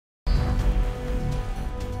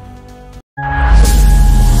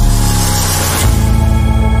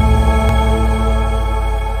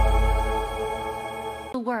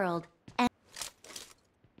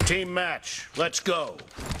Team match. Let's go.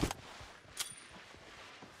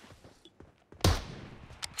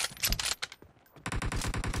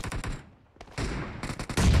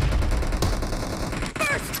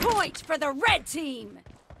 First point for the red team.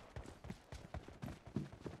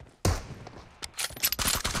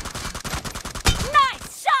 Nice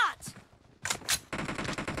shot.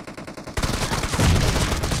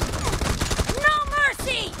 No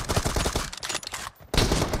mercy.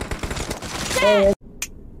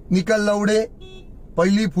 निकल लौड़े,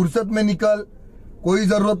 पहली फुर्सत में निकल, कोई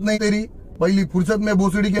जरूरत नहीं तेरी, पहली फुर्सत में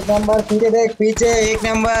भोसड़ी के नंबर पीछे देख, पीछे एक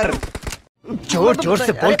नंबर। जोर जोर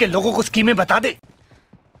से बोल के लोगों को स्कीमें बता दे।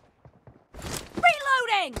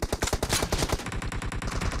 Reloading.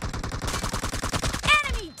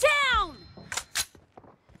 Enemy down.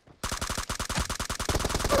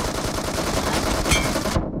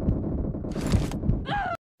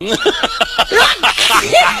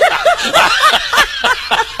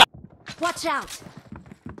 Watch out.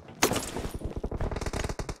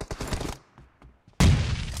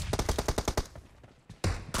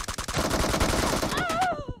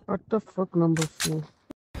 What the fuck, number 4?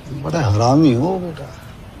 बड़ा हरामी हो बेटा।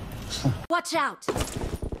 Watch out.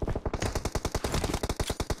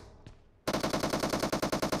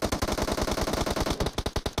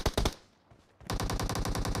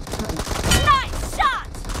 Nice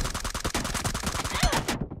shot.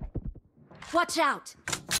 Watch out.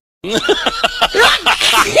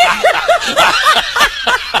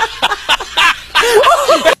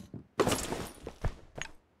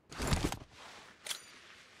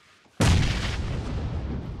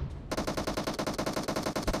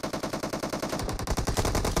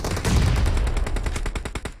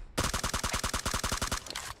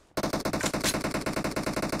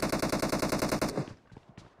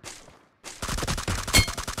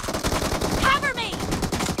 Cover me.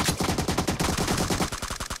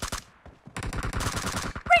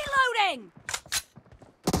 Reloading.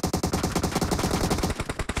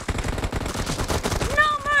 No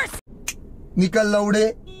mercy. निकल लौड़े,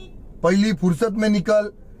 पहली फुर्सत में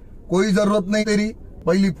निकल, कोई जरूरत नहीं तेरी,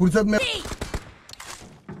 पहली फुर्सत में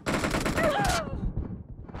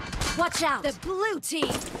Watch out. The blue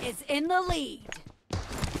team is in the lead.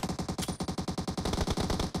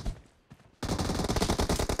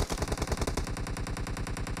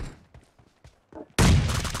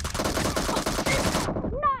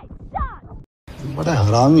 Nice shot. बड़ा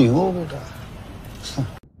हरामी हो बेटा।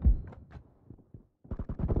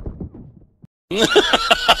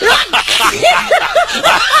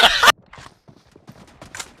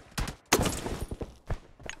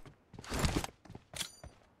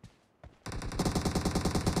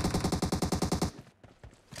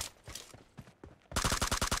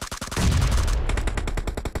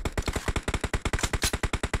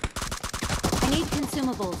 I need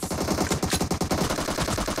consumables.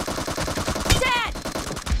 Dead!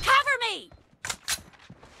 Cover me!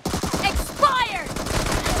 Expired!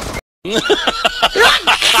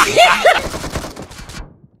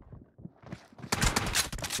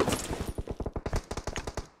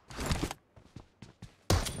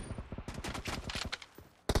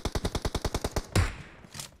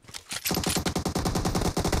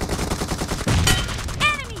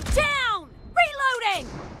 Enemy down! Reloading!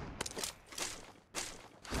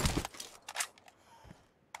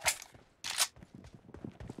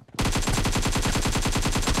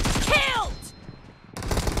 Killed!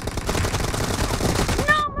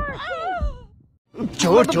 No mercy!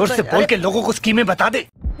 जोर जोर से बोल के लोगों को स्कीमें बता दे।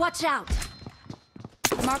 Watch out!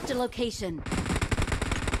 Marked a location.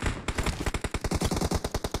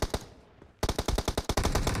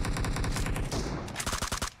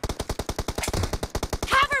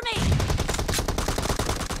 Cover me!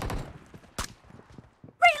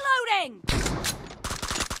 Reloading!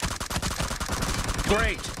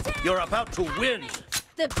 Great. You're about to win.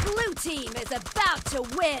 The blue team is about to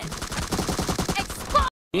win.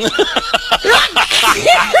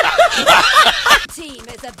 Team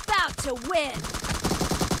is about to win.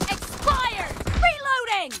 Expired.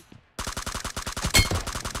 Reloading.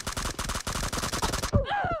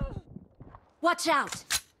 Watch out.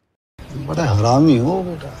 बड़ा हरामी हो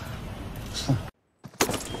बेटा।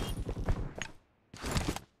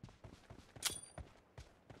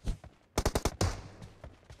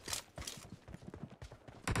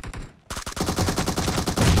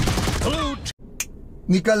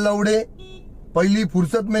 निकल लौड़े, पहली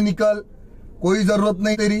फुर्सत में निकल, कोई जरूरत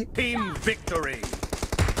नहीं तेरी। Team victory.